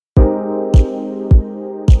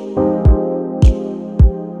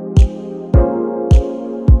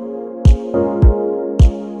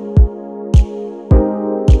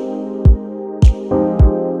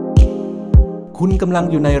คุณกำลัง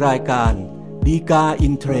อยู่ในรายการดีกาอิ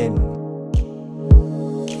นเทรนด์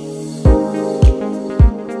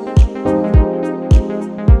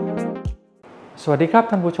สวัสดีครับ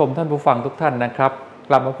ท่านผู้ชมท่านผู้ฟังทุกท่านนะครับ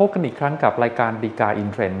กลับมาพบกันอีกครั้งกับรายการดีกาอิน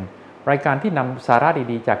เทรนด์รายการที่นำสาระ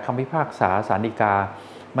ดีๆจากคำพิพากษาศาลฎีกา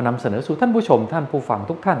มานำเสนอสู่ท่านผู้ชมท่านผู้ฟัง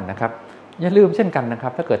ทุกท่านนะครับอย่าลืมเช่นกันนะครั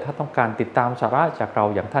บถ้าเกิดท่านต้องการติดตามสาระจากเรา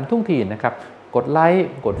อย่างทันท่วงทีนะครับกดไลค์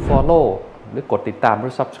กด Follow หรือกดติดตามหรื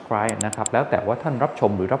อ Subscribe นะครับแล้วแต่ว่าท่านรับช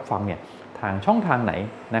มหรือรับฟังเนี่ยทางช่องทางไหน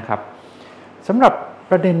นะครับสำหรับ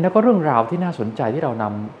ประเด็นและก็เรื่องราวที่น่าสนใจที่เราน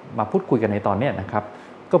ำมาพูดคุยกันในตอนนี้นะครับ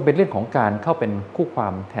ก็เป็นเรื่องของการเข้าเป็นคู่ควา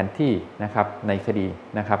มแทนที่นะครับในคดี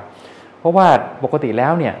นะครับเพราะว่าปกติแล้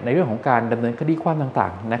วเนี่ยในเรื่องของการดำเนินคดีความต่า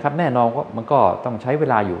งๆนะครับแน่นอนว่ามันก็ต้องใช้เว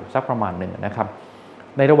ลาอยู่สักประมาณหนึ่งนะครับ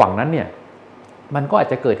ในระหว่างนั้นเนี่ยมันก็อาจ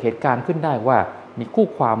จะเกิดเหตุการณ์ขึ้นได้ว่ามีคู่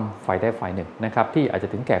ความฝ่ายใดฝ่ายหนึ่งนะครับที่อาจจะ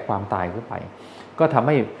ถึงแก่ความตายขึ้นไปก็ทำใ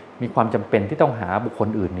ห้มีความจำเป็นที่ต้องหาบุคคล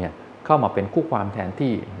อื่นเนี่ยเข้ามาเป็นคู่ความแทน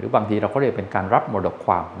ที่หรือบางทีเราก็เรียกเป็นการรับมรดกค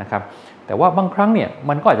วามนะครับแต่ว่าบางครั้งเนี่ย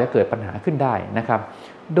มันก็อาจจะเกิดปัญหาขึ้นได้นะครับ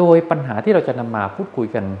โดยปัญหาที่เราจะนำมาพูดคุย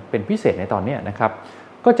กันเป็นพิเศษในตอนนี้นะครับ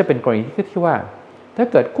ก็จะเป็นกรณีที่ว่าถ้า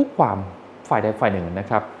เกิดคู่ความฝ่ายใดฝ่ายหนึ่งนะ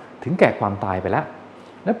ครับถึงแก่ความตายไปแล้ว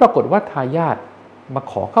และปรากฏว่าทายาทมา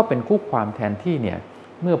ขอเข้าเป็นคู่ความแทนที่เนี่ย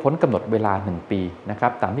เมื่อพ้นกำหนดเวลา1 ปีนะครั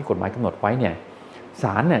บตามที่กฎหมายกำหนดไว้เนี่ยศ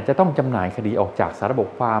าลเนี่ยจะต้องจำหน่ายคดีออกจากสาระบบ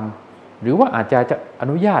ความหรือว่าอาจจะอ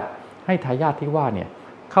นุญาตให้ทายาทที่ว่าเนี่ย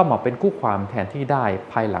เข้ามาเป็นคู่ความแทนที่ได้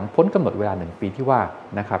ภายหลังพ้นกำหนดเวลา1 ปีที่ว่า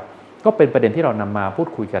นะครับก็เป็นประเด็นที่เรานำมาพูด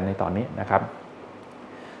คุยกันในตอนนี้นะครับ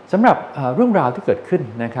สำหรับเรื่องราวที่เกิดขึ้น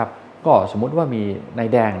นะครับก็สมมุติว่ามีนาย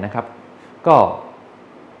แดงนะครับก็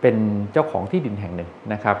เป็นเจ้าของที่ดินแห่งหนึ่ง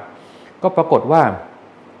นะครับก็ปรากฏว่า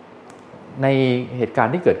ในเหตุการ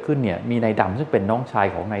ณ์ที่เกิดขึ้นเนี่ยมีนายดำซึ่งเป็นน้องชาย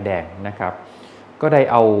ของนายแดงนะครับก็ได้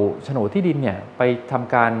เอาโฉนดที่ดินเนี่ยไปท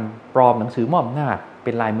ำการปลอมหนังสือมอบอำนาจเ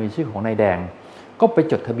ป็นลายมือชื่อของนายแดงก็ไป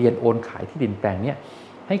จดทะเบียนโอนขายที่ดินแปลงนี้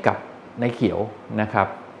ให้กับนายเขียวนะครับ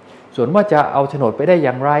ส่วนว่าจะเอาโฉนดไปได้อ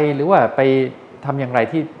ย่างไรหรือว่าไปทำอย่างไร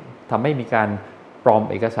ที่ทำให้มีการปลอม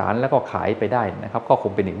เอกสารแล้วก็ขายไปได้นะครับก็ค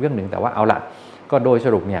งเป็นอีกเรื่องหนึ่งแต่ว่าเอาละก็โดยส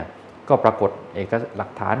รุปเนี่ยก็ปรากฏหลั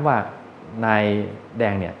กฐานว่านายแด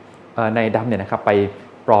งเนี่ยนายดำเนี่ยนะครับไป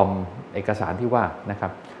ปลอมเอกสารที่ว่านะครั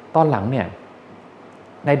บตอนหลังเนี่ย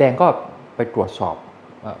นายแดงก็ไปตรวจสอบ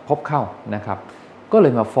พบเข้านะครับก็เล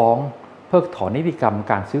ยมาฟ้องเพิกถอนนิติกรรม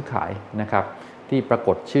การซื้อขายนะครับที่ปราก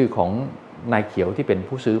ฏชื่อของนายเขียวที่เป็น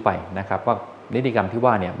ผู้ซื้อไปนะครับว่านิติกรรมที่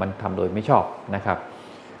ว่าเนี่ยมันทำโดยไม่ชอบนะครับ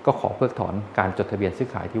ก็ขอเพิกถอนการจดทะเบียนซื้อ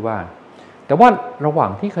ขายที่ว่าแต่ว่าระหว่า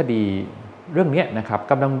งที่คดีเรื่องนี้นะครับ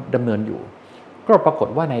กำลังดำเนินอยู่ก็ปรากฏ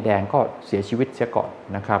ว่านายแดงก็เสียชีวิตเสียก่อน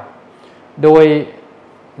นะครับโดย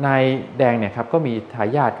นายแดงเนี่ยครับก็มีทา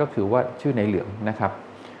ยาทก็คือว่าชื่อนายเหลืองนะครับ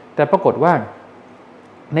แต่ปรากฏว่า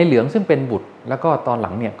ในเหลืองซึ่งเป็นบุตรแล้วก็ตอนหลั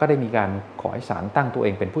งเนี่ยก็ได้มีการขอให้ศาลตั้งตัวเอ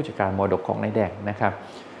งเป็นผู้จัดการมรดกของนายแดงนะครับ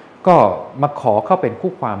ก็มาขอเข้าเป็น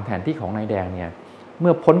คู่ความแทนที่ของนายแดงเนี่ยเ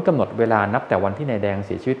มื่อพ้นกำหนดเวลานับแต่วันที่นายแดงเ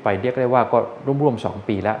สียชีวิตไปเรียกได้ว่าก็ร่วม2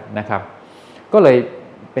 ปีแล้วนะครับก็เลย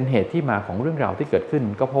เป็นเหตุที่มาของเรื่องราวที่เกิดขึ้น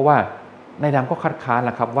ก็เพราะว่านายดำก็คัดค้านแ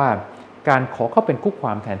ล้วครับว่าการขอเข้าเป็นคู่คว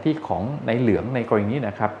ามแทนที่ของนายเหลืองในกรณีนี้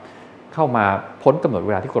นะครับเข้ามาพ้นกำหนดเ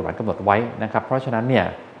วลาที่กฎหมายกำหนดไว้นะครับเพราะฉะนั้นเนี่ย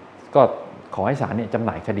ก็ขอให้ศาลเนี่ยจำห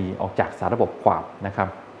น่ายคดีออกจากสาระบบความนะครับ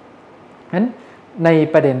งั้นใน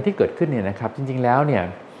ประเด็นที่เกิดขึ้นเนี่ยนะครับจริงๆแล้วเนี่ย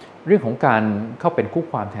เรื่องของการเข้าเป็นคู่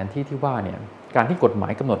ความแทนที่ที่ว่าเนี่ยการที่กฎหมา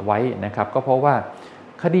ยกำหนดไว้นะครับก็เพราะว่า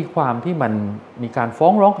คดีความที่มันมีการฟ้อ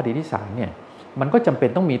งร้องคดีที่ศาลเนี่ยมันก็จำเป็น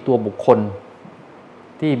ต้องมีตัวบุคคล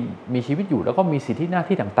ที่มีชีวิตอยู่แล้วก็มีสิทธิหน้า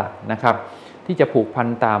ที่ต่างๆนะครับที่จะผูกพัน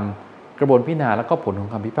ตามกระบวนพิจารณาแล้วก็ผลของ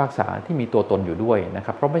คำพิพากษาที่มีตัวตนอยู่ด้วยนะค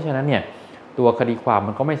รับเพราะไม่ฉะนั้นเนี่ยตัวคดีความ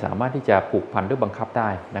มันก็ไม่สามารถที่จะผูกพันด้วยบังคับได้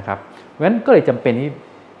นะครับเพราะฉะนั้นก็เลยจำเป็นที่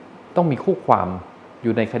ต้องมีคู่ความอ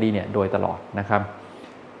ยู่ในคดีเนี่ยโดยตลอดนะครับ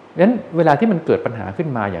เพราะฉะนั้นเวลาที่มันเกิดปัญหาขึ้น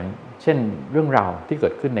มาอย่างเช่นเรื่องราวที่เกิ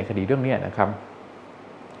ดขึ้นในคดีเรื่องนี้นะครับ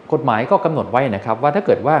กฎหมายก็กำหนดไว้นะครับว่าถ้าเ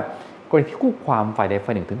กิดว่ากรณีที่คู่ความฝ่ายใดฝ่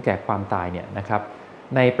ายหนึ่งถึงแก่ความตายเนี่ยนะครับ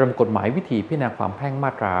ในประมวลกฎหมายวิธีพิจารณาความแพ่งม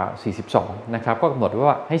าตรา42นะครับก็กำหนดไว้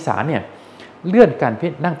ว่าให้ศาลเนี่ยเลื่อนการ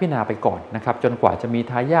นั่งพิจารณาไปก่อนนะครับจนกว่าจะมี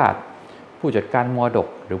ทายาทผู้จัดการมรดก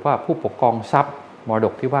หรือว่าผู้ปกครองทรัพย์มรด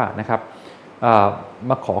กที่ว่านะครับ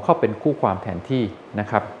มาขอเข้าเป็นคู่ความแทนที่นะ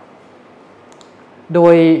ครับโด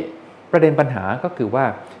ยประเด็นปัญหาก็คือว่า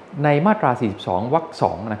ในมาตรา42 วรรค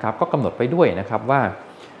 2นะครับก็กำหนดไปด้วยนะครับว่า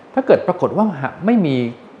ถ้าเกิดปรากฏว่าไม่มี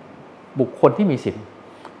บุคคลที่มีสิทธิ์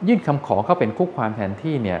ยื่นคำขอเข้าเป็นคู่ความแทน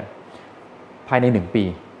ที่เนี่ยภายใน1 ปี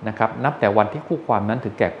นะครับนับแต่วันที่คู่ความนั้นถึ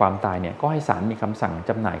งแก่ความตายเนี่ยก็ให้ศาลมีคำสั่ง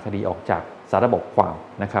จำหน่ายคดีออกจากสาระบบความ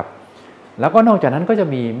นะครับแล้วก็นอกจากนั้นก็จะ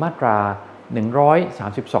มีมาตรา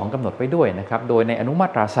 132กำหนดไว้ด้วยนะครับโดยในอนุมา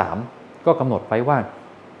ตรา3ก็กำหนดไว้ว่า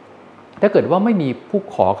ถ้าเกิดว่าไม่มีผู้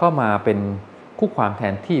ขอเข้ามาเป็นคู่ความแท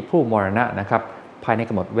นที่ผู้มรณะนะครับภายใน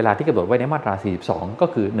กำหนดเวลาที่กำหนดไว้ในมาตรา42ก็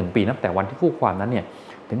คือ1ปีนับแต่วันที่คู่ความนั้นเนี่ย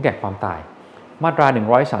ถึงแก่ความตายมาตรา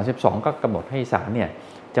132ก็กำหนดให้ศาลเนี่ย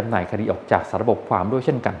จำหน่ายคดีออกจากสาระบบความด้วยเ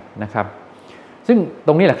ช่นกันนะครับซึ่งต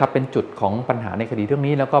รงนี้แหละครับเป็นจุดของปัญหาในคดีเรื่อง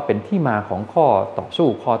นี้แล้วก็เป็นที่มาของข้อต่อสู้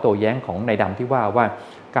ข้อโต้แย้งของนายดำที่ว่า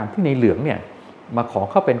การที่นายเหลืองเนี่ยมาขอ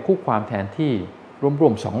เข้าเป็นคู่ความแทนที่รว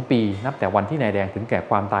มๆ2ปีนับแต่วันที่นายแดงถึงแก่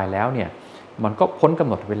ความตายแล้วเนี่ยมันก็พ้นกำ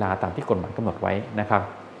หนดเวลาตามที่กฎหมายกำหนดไว้นะครับ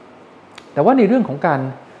แต่ว่าในเรื่องของการ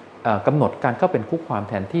กำหนดการเข้าเป็นคู่ความ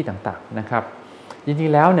แทนที่ต่างๆนะครับจริง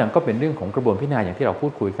ๆแล้วเนี่ยก็เป็นเรื่องของกระบวนพิจารณาอย่างที่เราพู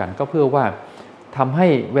ดคุยกันก็เพื่อว่าทำให้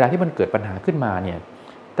เวลาที่มันเกิดปัญหาขึ้นมาเนี่ย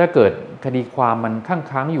ถ้าเกิดคดีความมัน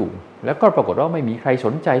ค้างอยู่แล้วก็ปรากฏว่าไม่มีใครส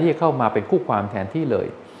นใจที่จะเข้ามาเป็นคู่ความแทนที่เลย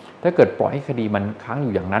ถ้าเกิดปล่อยให้คดีมันค้างอ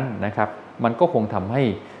ยู่อย่างนั้นนะครับมันก็คงทำให้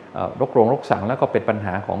รกโรงรกสังแล้วก็เป็นปัญห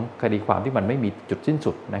าของคดีความที่มันไม่มีจุดสิ้น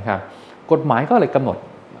สุดนะครับกฎหมายก็เลยกำหนด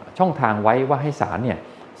ช่องทางไว้ว่าให้ศาลเนี่ย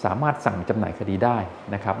สามารถสั่งจำหน่ายคดีได้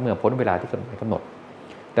นะครับเมื่อพ้นเวลาที่กฎหมายกำหนด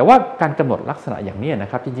แต่ว่าการกำหนดลักษณะอย่างนี้น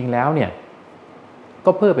ะครับจริงๆแล้วเนี่ย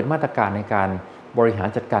ก็เพื่อเป็นมาตรการในการบริหาร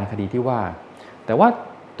จัดการคดีที่ว่าแต่ว่า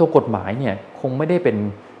ตัวกฎหมายเนี่ยคงไม่ได้เป็น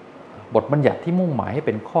บทบัญญัติที่มุ่งหมายให้เ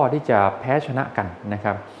ป็นข้อที่จะแพ้ชนะกันนะค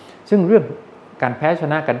รับซึ่งเรื่องการแพ้ช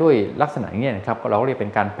นะกันด้วยลักษณะนี้นะครับเราเรียกเป็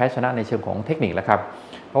นการแพ้ชนะในเชิงของเทคนิคแล้วครับ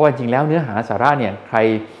เพราะว่าจริงแล้วเนื้อหาสาระเนี่ยใคร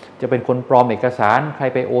จะเป็นคนปลอมเอกสารใคร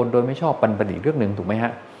ไปโอนโดยไม่ชอบเป็นอีกเรื่องหนึ่งถูกไหมฮ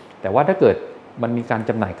ะแต่ว่าถ้าเกิดมันมีการ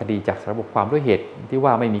จำหน่ายคดีจากสาระบบความด้วยเหตุที่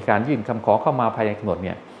ว่าไม่มีการยื่นคำขอเข้ามาภายในกำหนดเ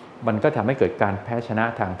นี่ยมันก็ทำให้เกิดการแพ้ชนะ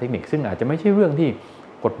ทางเทคนิคซึ่งอาจจะไม่ใช่เรื่องที่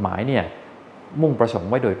กฎหมายเนี่ยมุ่งประสงค์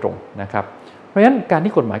ไว้โดยตรงนะครับเพราะฉะนั้นการ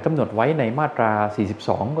ที่กฎหมายกำหนดไว้ในมาตรา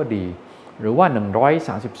42ก็ดีหรือว่า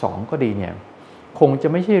132ก็ดีเนี่ยคงจะ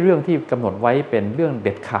ไม่ใช่เรื่องที่กำหนดไว้เป็นเรื่องเ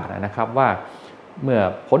ด็ดขาดนะครับว่าเมื่อ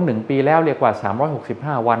พ้น1ปีแล้วเรียกว่า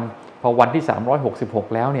365วันพอวันที่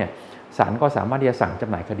366แล้วเนี่ยศาลก็สามารถที่จะสั่งจ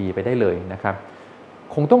ำหน่ายคดีไปได้เลยนะครับ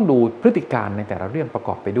คงต้องดูพฤติการในแต่ละเรื่องประก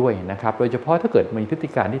อบไปด้วยนะครับโดยเฉพาะถ้าเกิดมีพฤติ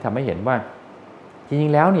การที่ทำให้เห็นว่าจริ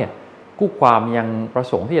งๆแล้วเนี่ยคู่ความยังประ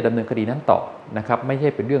สงค์ที่จะดำเนินคดีนั้นต่อนะครับไม่ใช่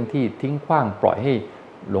เป็นเรื่องที่ทิ้งขว้างปล่อยให้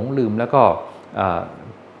หลงลืมแล้วก็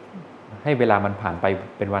ให้เวลามันผ่านไป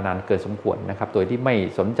เป็นเวลานานเกินสมควรนะครับโดยที่ไม่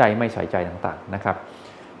สนใจไม่ใส่ใจต่างๆนะครับ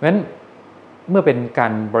เพราะฉะนั้นเมื่อเป็นกา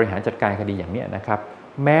รบริหารจัดการคดีอย่างนี้นะครับ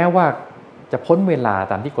แม้ว่าจะพ้นเวลา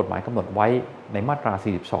ตามที่กฎหมายกำหนดไว้ในมาตรา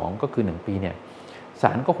42ก็คือ1ปีเนี่ยศ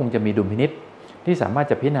าลก็คงจะมีดุลพินิจที่สามารถ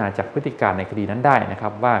จะพิจารณาจากพฤติการในคดีนั้นได้นะครั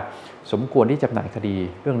บว่าสมควรที่จำหน่ายคดี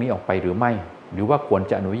เรื่องนี้ออกไปหรือไม่หรือว่าควร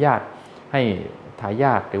จะอนุญาตให้ทาย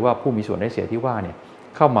าทหรือว่าผู้มีส่วนได้เสียที่ว่าเนี่ย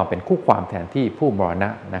เข้ามาเป็นคู่ความแทนที่ผู้มรณะ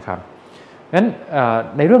นะครับงั้น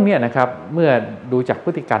ในเรื่องนี้นะครับเมื่อดูจากพ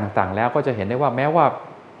ฤติการต่างๆแล้วก็จะเห็นได้ว่าแม้ว่า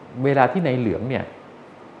เวลาที่ในเหลืองเนี่ย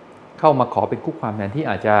เข้ามาขอเป็นคู่ความแทนที่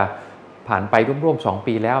อาจจะผ่านไปร่วมๆ2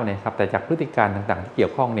ปีแล้วนะครับแต่จากพฤติการต่างๆที่เกี่ย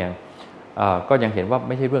วข้องเนี่ยก็ยังเห็นว่าไ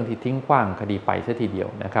ม่ใช่เรื่องที่ทิ้งขว้างคดีไปซะทีเดียว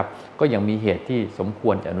นะครับก็ยังมีเหตุที่สมค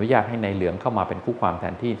วรจะอนุญาตให้ในเหลืองเข้ามาเป็นคู่ความแท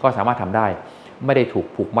นที่ก็สามารถทำได้ไม่ได้ถูก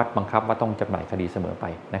ผูกมัดบังคับว่าต้องจำหน่ายคดีเสมอไป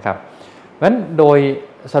นะครับเพราะฉะนั้นโดย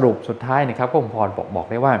สรุปสุดท้ายนะครับก็ผมพอบอก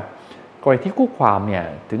ได้ว่ากรณีที่คู่ความเนี่ย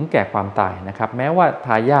ถึงแก่ความตายนะครับแม้ว่าท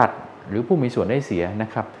ายาทหรือผู้มีส่วนได้เสียน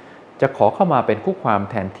ะครับจะขอเข้ามาเป็นคู่ความ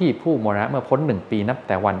แทนที่ผู้มรณะเมื่อพ้น1ปีนับแ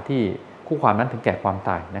ต่วันที่คู่ความนั้นถึงแก่ความต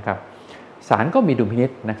ายนะครับศาลก็มีดุลพินิ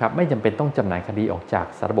จนะครับไม่จำเป็นต้องจำหน่ายคดีออกจาก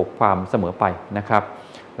สาระบบความเสมอไปนะครับ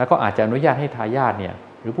แล้วก็อาจจะอนุญาตให้ทายาทเนี่ย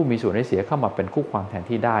หรือผู้มีส่วนได้เสียเข้ามาเป็นคู่ความแทน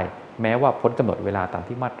ที่ได้แม้ว่าพ้นกำหนดเวลาตาม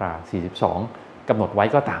ที่มาตรา42กำหนดไว้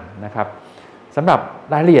ก็ตามนะครับสำหรับ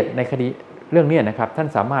รายละเอียดในคดีเรื่องนี้นะครับท่าน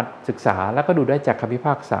สามารถศึกษาแล้วก็ดูได้จากคำพิพ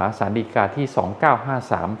ากษาศาลฎีกาที่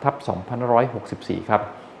2953/2564ครับ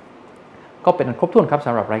ก็เป็นครบถ้วนครับส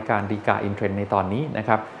ำหรับรายการฎีกาอินเทรนด์ในตอนนี้นะ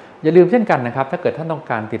ครับอย่าลืมเช่นกันนะครับถ้าเกิดท่านต้อง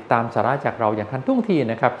การติดตามสาระจากเราอย่างทันท่วงที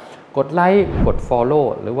นะครับกดไลค์กด Follow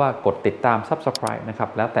หรือว่ากดติดตาม Subscribe นะครับ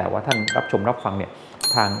แล้วแต่ว่าท่านรับชมรับฟังเนี่ย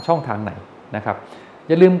ทางช่องทางไหนนะครับอ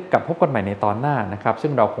ย่าลืมกลับพบกันใหม่ในตอนหน้านะครับซึ่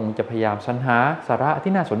งเราคงจะพยายามสรรหาสาระ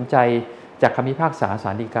ที่น่าสนใจจากคำพิพากษาศ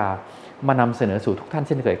าลฎีกามานำเสนอสู่ทุกท่านเ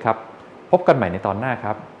ช่นเคยครับพบกันใหม่ในตอนหน้าค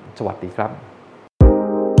รับสวัสดีครับ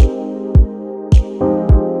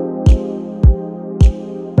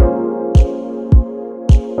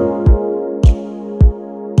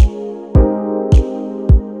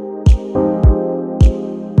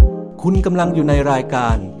คุณกำลังอยู่ในรายกา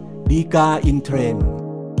รฎีกาอินเทรนด์